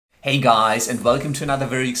Hey guys, and welcome to another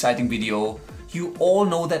very exciting video. You all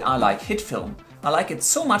know that I like HitFilm. I like it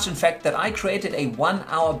so much in fact that I created a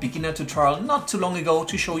 1-hour beginner tutorial not too long ago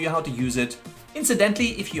to show you how to use it. Incidentally,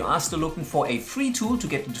 if you are still looking for a free tool to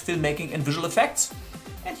get into filmmaking and visual effects,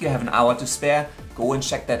 and you have an hour to spare, go and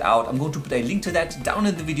check that out. I'm going to put a link to that down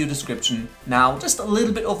in the video description. Now, just a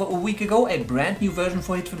little bit over a week ago, a brand new version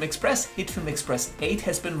for HitFilm Express, HitFilm Express 8,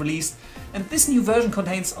 has been released, and this new version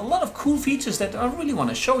contains a lot of cool features that I really want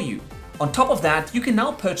to show you. On top of that, you can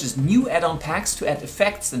now purchase new add-on packs to add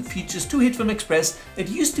effects and features to HitFilm Express that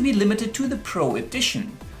used to be limited to the Pro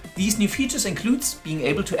Edition. These new features include being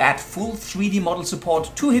able to add full 3D model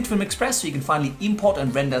support to HitFilm Express, so you can finally import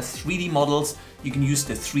and render 3D models. You can use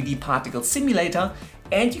the 3D particle simulator,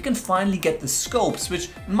 and you can finally get the scopes, which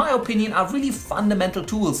in my opinion are really fundamental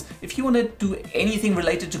tools if you want to do anything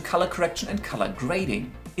related to color correction and color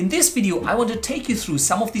grading. In this video, I want to take you through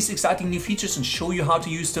some of these exciting new features and show you how to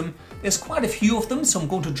use them. There's quite a few of them, so I'm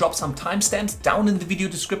going to drop some timestamps down in the video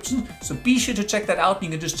description, so be sure to check that out. You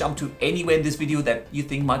can just jump to anywhere in this video that you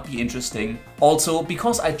think might be interesting. Also,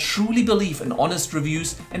 because I truly believe in honest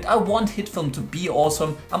reviews and I want HitFilm to be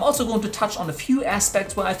awesome, I'm also going to touch on a few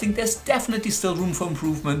aspects where I think there's definitely still room for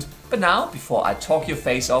improvement. But now, before I talk your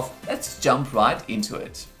face off, let's jump right into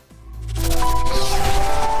it.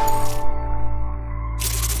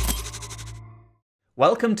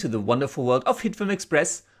 Welcome to the wonderful world of HitFilm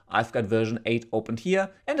Express. I've got version 8 opened here,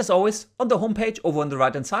 and as always, on the homepage over on the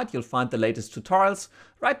right hand side you'll find the latest tutorials.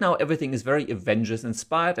 Right now everything is very Avengers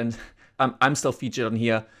inspired, and I'm still featured on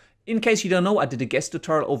here. In case you don't know, I did a guest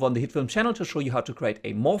tutorial over on the HitFilm channel to show you how to create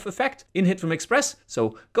a morph effect in HitFilm Express,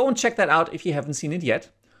 so go and check that out if you haven't seen it yet.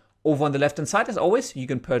 Over on the left hand side, as always, you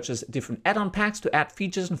can purchase different add-on packs to add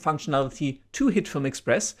features and functionality to HitFilm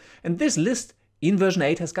Express, and this list in version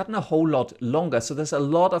 8 has gotten a whole lot longer, so there's a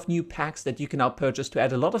lot of new packs that you can now purchase to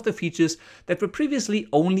add a lot of the features that were previously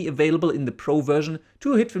only available in the Pro version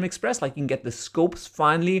to HitFilm Express. Like you can get the scopes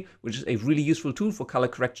finally, which is a really useful tool for color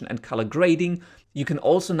correction and color grading. You can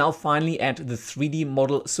also now finally add the 3D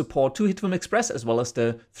model support to HitFilm Express, as well as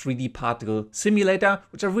the 3D particle simulator,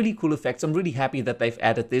 which are really cool effects. I'm really happy that they've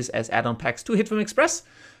added this as add-on packs to HitFilm Express.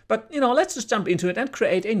 But let's just jump into it and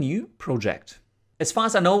create a new project. As far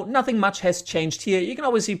as I know, nothing much has changed here. You can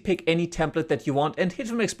obviously pick any template that you want, and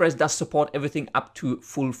HitFilm Express does support everything up to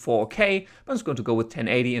full 4K, but I'm just going to go with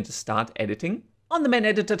 1080 and just start editing. On the main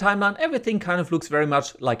editor timeline, everything kind of looks very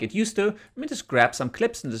much like it used to. Let me just grab some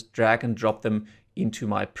clips and just drag and drop them into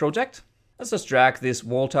my project. Let's just drag this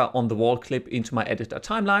Walter on the wall clip into my editor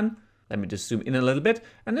timeline. Let me just zoom in a little bit.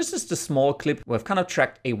 And this is the small clip where I've kind of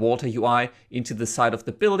tracked a water UI into the side of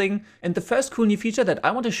the building. And the first cool new feature that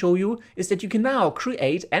I want to show you is that you can now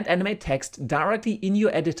create and animate text directly in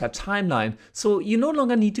your editor timeline. So you no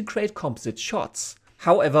longer need to create composite shots.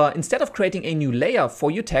 However, instead of creating a new layer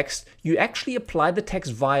for your text, you actually apply the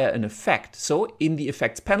text via an effect. So in the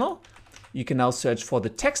effects panel, you can now search for the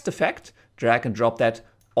text effect, drag and drop that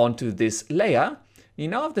onto this layer. You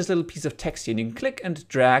now have this little piece of text here, and you can click and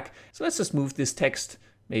drag. So let's just move this text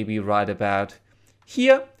maybe right about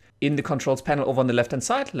here. In the controls panel over on the left hand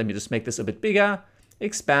side, let me just make this a bit bigger,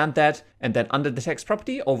 expand that, and then under the text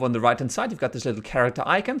property over on the right hand side, you've got this little character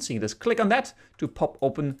icon. So you can just click on that to pop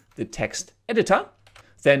open the text editor.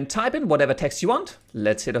 Then type in whatever text you want.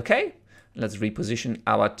 Let's hit OK. Let's reposition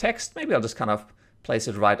our text. Maybe I'll just kind of place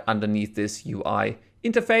it right underneath this UI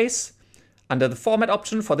interface. Under the format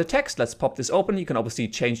option for the text, let's pop this open. You can obviously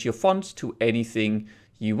change your font to anything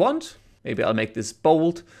you want. Maybe I'll make this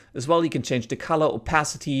bold as well. You can change the color,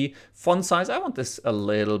 opacity, font size. I want this a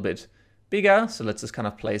little bit bigger. So let's just kind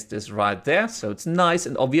of place this right there. So it's nice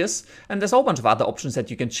and obvious. And there's a whole bunch of other options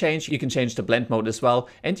that you can change. You can change the blend mode as well.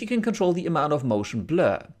 And you can control the amount of motion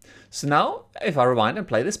blur. So now if I rewind and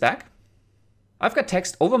play this back, I've got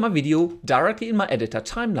text over my video directly in my editor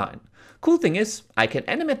timeline. Cool thing is, I can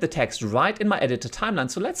animate the text right in my editor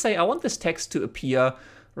timeline. So let's say I want this text to appear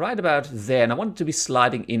right about there, and I want it to be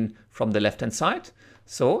sliding in from the left-hand side.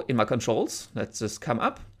 So in my controls, let's just come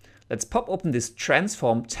up. Let's pop open this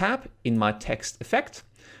transform tab in my text effect,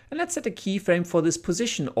 and let's set a keyframe for this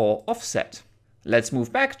position or offset. Let's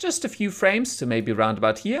move back just a few frames to maybe around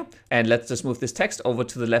about here, and let's just move this text over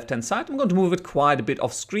to the left-hand side. I'm going to move it quite a bit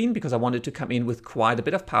off screen because I want it to come in with quite a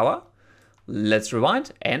bit of power. Let's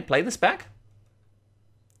rewind and play this back.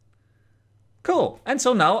 Cool, and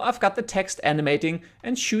so now I've got the text animating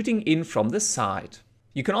and shooting in from the side.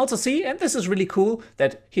 You can also see, and this is really cool,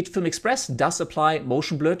 that HitFilm Express does apply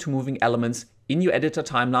motion blur to moving elements in your editor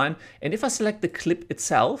timeline. And if I select the clip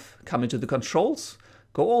itself, come into the controls,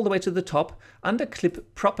 go all the way to the top. Under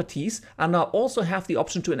Clip Properties, and I also have the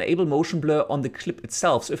option to enable motion blur on the clip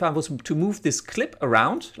itself. So if I was to move this clip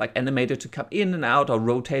around, like animate it to come in and out or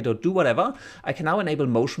rotate or do whatever, I can now enable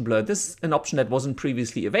motion blur. This is an option that wasn't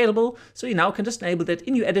previously available. So you now can just enable that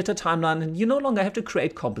in your editor timeline and you no longer have to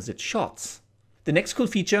create composite shots. The next cool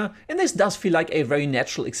feature, and this does feel like a very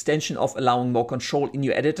natural extension of allowing more control in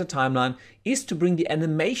your editor timeline, is to bring the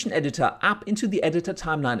animation editor up into the editor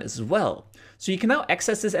timeline as well. So you can now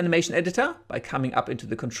access this animation editor by coming up into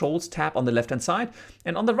the Controls tab on the left-hand side.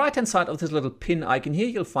 And on the right-hand side of this little pin icon here,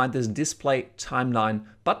 you'll find this Display Timeline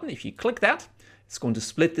button. If you click that, it's going to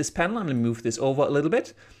split this panel. I'm going to move this over a little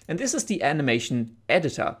bit. And this is the animation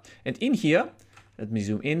editor. And in here, let me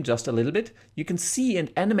zoom in just a little bit. You can see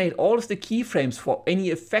and animate all of the keyframes for any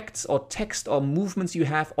effects or text or movements you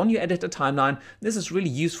have on your editor timeline. This is really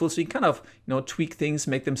useful. So you kind of, tweak things,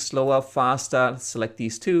 make them slower, faster. Select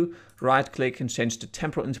these two, right click and change the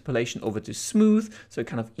temporal interpolation over to smooth. So it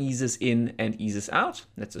kind of eases in and eases out.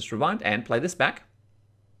 Let's just rewind and play this back.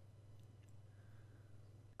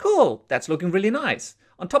 Cool, that's looking really nice.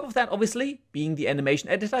 On top of that, obviously, being the animation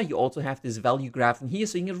editor, you also have this value graph in here,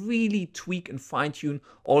 so you can really tweak and fine-tune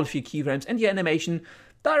all of your keyframes and your animation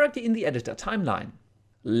directly in the editor timeline.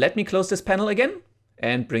 Let me close this panel again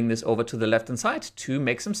and bring this over to the left-hand side to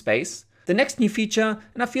make some space. The next new feature,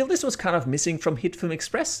 and I feel this was kind of missing from HitFilm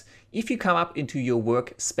Express, if you come up into your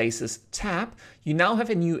Workspaces tab, you now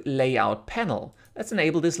have a new layout panel. Let's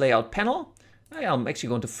enable this layout panel. I'm actually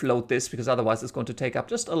going to float this because otherwise it's going to take up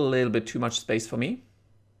just a little bit too much space for me.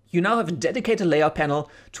 You now have a dedicated layout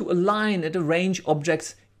panel to align and arrange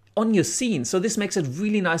objects on your scene. So this makes it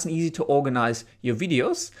really nice and easy to organize your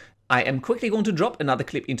videos. I am quickly going to drop another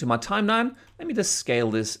clip into my timeline. Let me just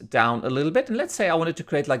scale this down a little bit. And let's say I wanted to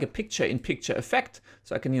create like a picture-in-picture effect.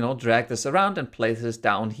 So I can, drag this around and place this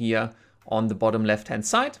down here on the bottom left-hand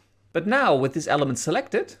side. But now with this element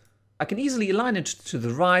selected, I can easily align it to the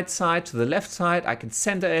right side, to the left side. I can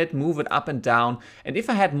center it, move it up and down. And if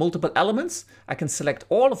I had multiple elements, I can select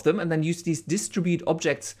all of them and then use these distribute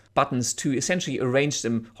objects buttons to essentially arrange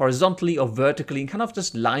them horizontally or vertically and kind of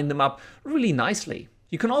just line them up really nicely.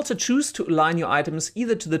 You can also choose to align your items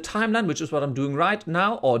either to the timeline, which is what I'm doing right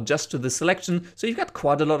now, or just to the selection. So you've got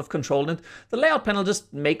quite a lot of control in it. The layout panel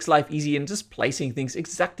just makes life easy and just placing things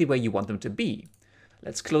exactly where you want them to be.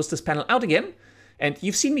 Let's close this panel out again. And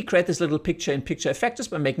you've seen me create this little picture-in-picture effect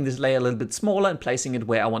just by making this layer a little bit smaller and placing it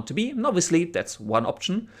where I want to be. And obviously that's one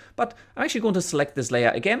option, but I'm actually going to select this layer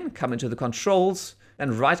again, come into the controls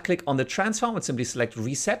and right click on the transform and simply select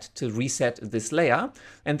reset to reset this layer.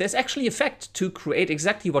 And there's actually effect to create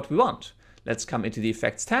exactly what we want. Let's come into the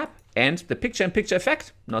effects tab and the picture-in-picture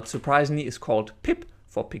effect, not surprisingly, is called pip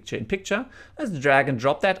for picture-in-picture. Let's drag and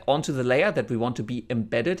drop that onto the layer that we want to be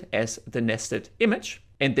embedded as the nested image.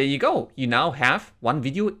 And there you go. You now have one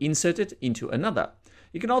video inserted into another.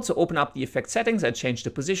 You can also open up the effect settings and change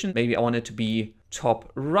the position. Maybe I want it to be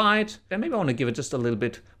top right. And maybe I want to give it just a little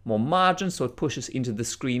bit more margin so it pushes into the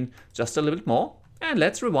screen just a little bit more. And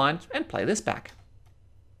let's rewind and play this back.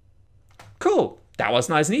 Cool. That was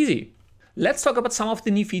nice and easy. Let's talk about some of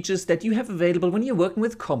the new features that you have available when you're working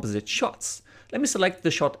with composite shots. Let me select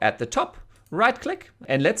the shot at the top. Right click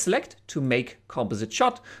and let's select to make composite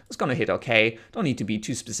shot. I'm just gonna hit OK. Don't need to be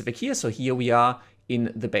too specific here. So here we are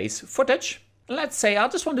in the base footage. Let's say I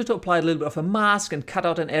just wanted to apply a little bit of a mask and cut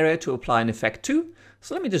out an area to apply an effect to.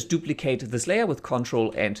 So let me just duplicate this layer with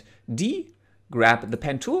Ctrl and D, grab the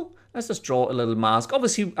pen tool. Let's just draw a little mask.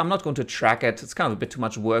 Obviously, I'm not going to track it. It's kind of a bit too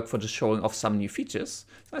much work for just showing off some new features.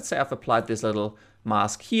 So let's say I've applied this little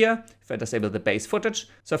mask here, if I disable the base footage.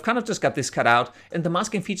 So I've kind of just got this cut out and the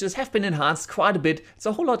masking features have been enhanced quite a bit. It's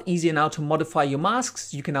a whole lot easier now to modify your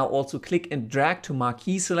masks. You can now also click and drag to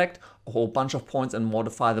marquee select a whole bunch of points and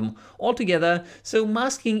modify them all together. So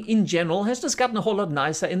masking in general has just gotten a whole lot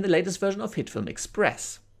nicer in the latest version of HitFilm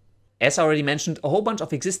Express. As I already mentioned, a whole bunch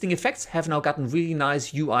of existing effects have now gotten really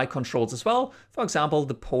nice UI controls as well. For example,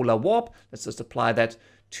 the polar warp. Let's just apply that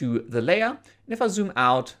to the layer. And if I zoom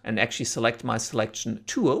out and actually select my selection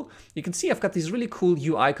tool, you can see I've got these really cool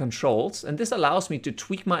UI controls. And this allows me to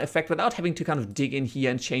tweak my effect without having to kind of dig in here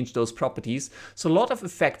and change those properties. So a lot of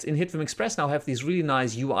effects in HitFilm Express now have these really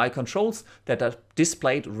nice UI controls that are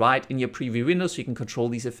displayed right in your preview window. So you can control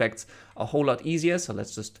these effects a whole lot easier. So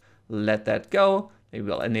let's just let that go. Maybe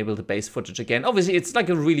we'll enable the base footage again. Obviously, it's like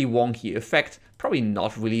a really wonky effect. Probably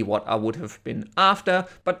not really what I would have been after,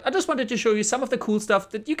 but I just wanted to show you some of the cool stuff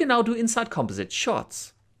that you can now do inside composite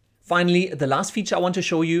shots. Finally, the last feature I want to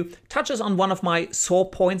show you touches on one of my sore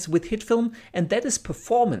points with HitFilm, and that is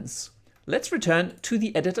performance. Let's return to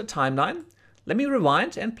the editor timeline. Let me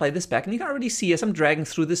rewind and play this back, and you can already see as I'm dragging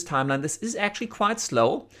through this timeline, this is actually quite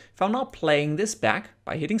slow. If I'm now playing this back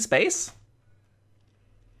by hitting space,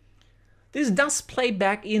 this does play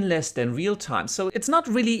back in less than real time, so it's not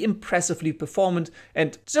really impressively performant.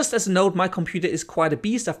 And just as a note, my computer is quite a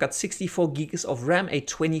beast. I've got 64 gigs of RAM, a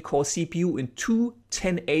 20-core CPU, and two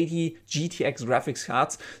 1080 GTX graphics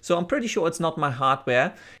cards, so I'm pretty sure it's not my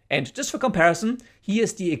hardware. And just for comparison,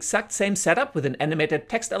 here's the exact same setup with an animated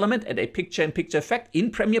text element and a picture-in-picture effect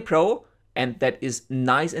in Premiere Pro, and that is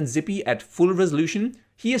nice and zippy at full resolution.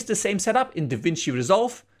 Here's the same setup in DaVinci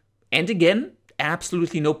Resolve, and again,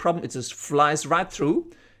 absolutely no problem, it just flies right through.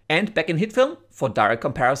 And back in HitFilm, for direct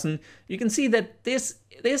comparison, you can see that this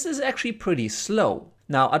is actually pretty slow.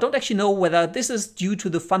 Now, I don't actually know whether this is due to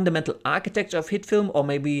the fundamental architecture of HitFilm, or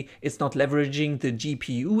maybe it's not leveraging the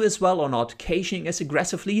GPU as well, or not caching as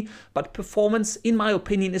aggressively, but performance, in my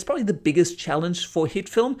opinion, is probably the biggest challenge for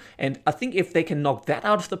HitFilm. And I think if they can knock that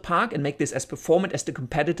out of the park and make this as performant as the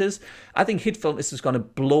competitors, I think HitFilm is just going to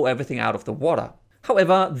blow everything out of the water.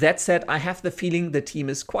 However, that said, I have the feeling the team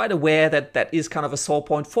is quite aware that that is kind of a sore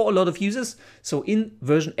point for a lot of users. So in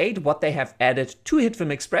version 8, what they have added to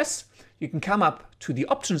HitFilm Express, you can come up to the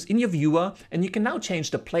options in your viewer, and you can now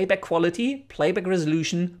change the playback quality, playback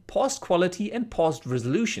resolution, paused quality, and paused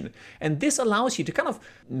resolution. And this allows you to kind of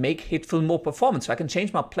make HitFilm more performant. So I can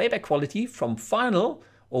change my playback quality from final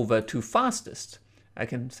over to fastest. I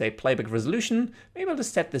can say playback resolution, maybe I'll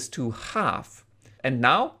just set this to half. And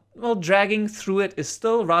now, well, dragging through it is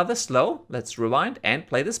still rather slow. Let's rewind and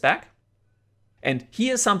play this back. And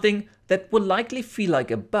here's something that will likely feel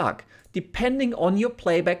like a bug. Depending on your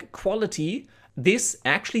playback quality, this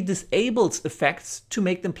actually disables effects to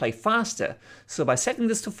make them play faster. So by setting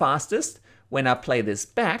this to fastest, when I play this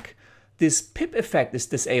back, this pip effect is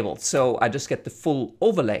disabled. So I just get the full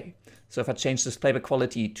overlay. So if I change this playback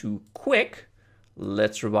quality to quick,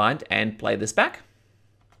 let's rewind and play this back.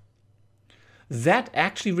 That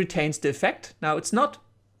actually retains the effect. Now, it's not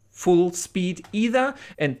full speed either,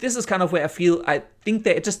 and this is kind of where I think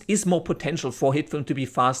there just is more potential for HitFilm to be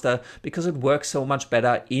faster because it works so much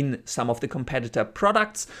better in some of the competitor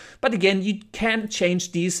products. But again, you can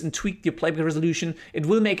change these and tweak your playback resolution. It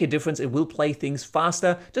will make a difference. It will play things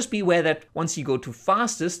faster. Just be aware that once you go to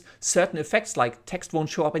fastest, certain effects like text won't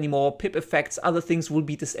show up anymore, pip effects, other things will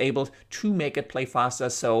be disabled to make it play faster.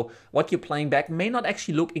 So what you're playing back may not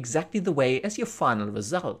actually look exactly the way as your final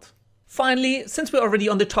result. Finally, since we're already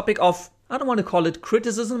on the topic of, I don't want to call it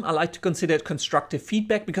criticism, I like to consider it constructive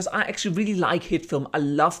feedback, because I actually really like HitFilm. I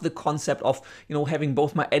love the concept of, having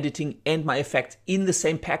both my editing and my effects in the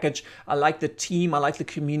same package. I like the team, I like the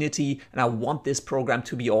community, and I want this program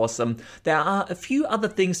to be awesome. There are a few other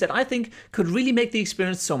things that I think could really make the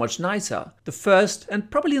experience so much nicer. The first,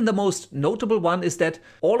 and probably the most notable one, is that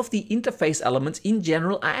all of the interface elements in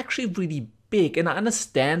general are actually really big, and I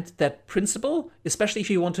understand that principle, especially if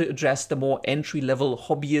you want to address the more entry-level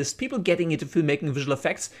hobbyist, people getting into filmmaking visual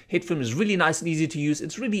effects. HitFilm is really nice and easy to use.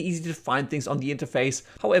 It's really easy to find things on the interface.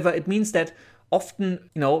 However, it means that often,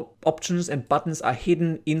 options and buttons are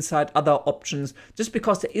hidden inside other options just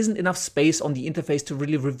because there isn't enough space on the interface to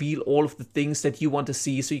really reveal all of the things that you want to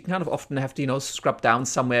see. So you kind of often have to, scrub down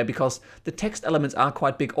somewhere because the text elements are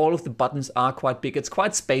quite big. All of the buttons are quite big. It's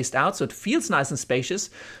quite spaced out, so it feels nice and spacious.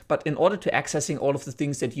 But in order to accessing all of the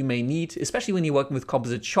things that you may need, especially when you're working with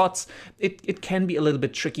composite shots, it can be a little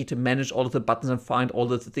bit tricky to manage all of the buttons and find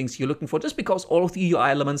all of the things you're looking for, just because all of the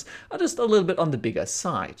UI elements are just a little bit on the bigger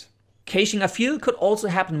side. Caching, I feel, could also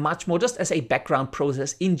happen much more just as a background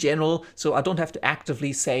process in general, so I don't have to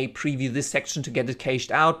actively say preview this section to get it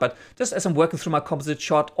cached out, but just as I'm working through my composite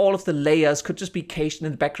shot, all of the layers could just be cached in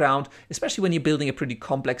the background, especially when you're building a pretty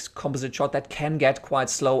complex composite shot that can get quite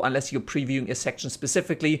slow unless you're previewing a section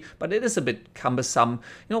specifically, but it is a bit cumbersome.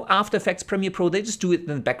 After Effects, Premiere Pro, they just do it in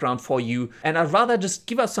the background for you, and I'd rather just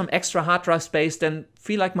give us some extra hard drive space than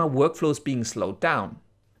feel like my workflow is being slowed down.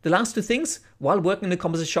 The last two things, while working in a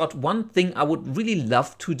composite shot, one thing I would really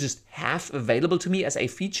love to just have available to me as a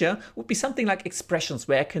feature would be something like expressions,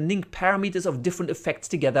 where I can link parameters of different effects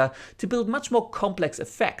together to build much more complex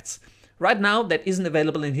effects. Right now, that isn't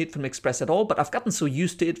available in HitFilm Express at all, but I've gotten so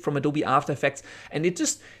used to it from Adobe After Effects, and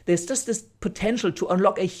there's just this potential to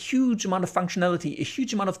unlock a huge amount of functionality, a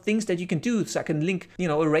huge amount of things that you can do. So I can link,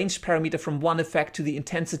 a range parameter from one effect to the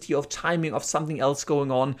intensity of timing of something else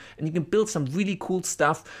going on, and you can build some really cool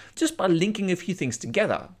stuff just by linking a few things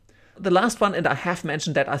together. the last one, and I have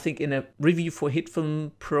mentioned that I think in a review for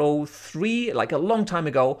HitFilm Pro 3, like a long time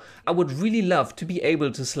ago, I would really love to be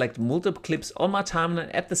able to select multiple clips on my timeline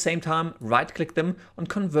and at the same time right click them and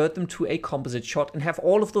convert them to a composite shot and have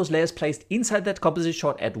all of those layers placed inside that composite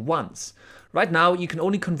shot at once. Right now, you can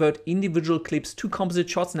only convert individual clips to composite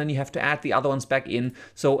shots and then you have to add the other ones back in.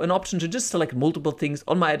 So an option to just select multiple things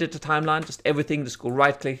on my editor timeline, just everything, just go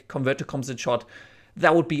right click, convert to composite shot.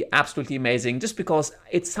 That would be absolutely amazing, just because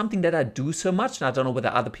it's something that I do so much, and I don't know whether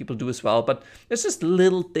other people do as well, but there's just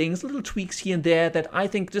little things, little tweaks here and there that I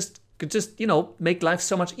think could you know, make life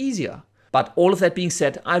so much easier. But all of that being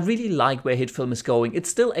said, I really like where HitFilm is going. It's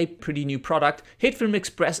still a pretty new product. HitFilm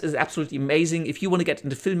Express is absolutely amazing. If you want to get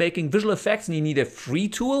into filmmaking, visual effects, and you need a free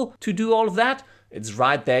tool to do all of that, it's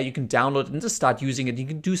right there. You can download it and just start using it. You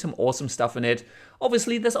can do some awesome stuff in it.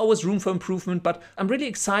 Obviously, there's always room for improvement, but I'm really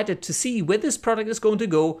excited to see where this product is going to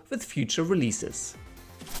go with future releases.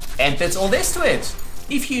 And that's all there is to it.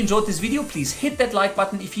 If you enjoyed this video, please hit that like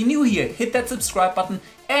button. If you're new here, hit that subscribe button.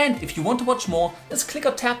 And if you want to watch more, just click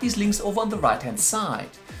or tap these links over on the right hand side.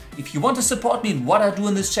 If you want to support me in what I do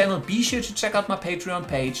on this channel, be sure to check out my Patreon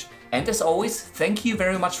page. And as always, thank you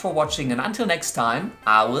very much for watching, and until next time,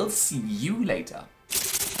 I will see you later.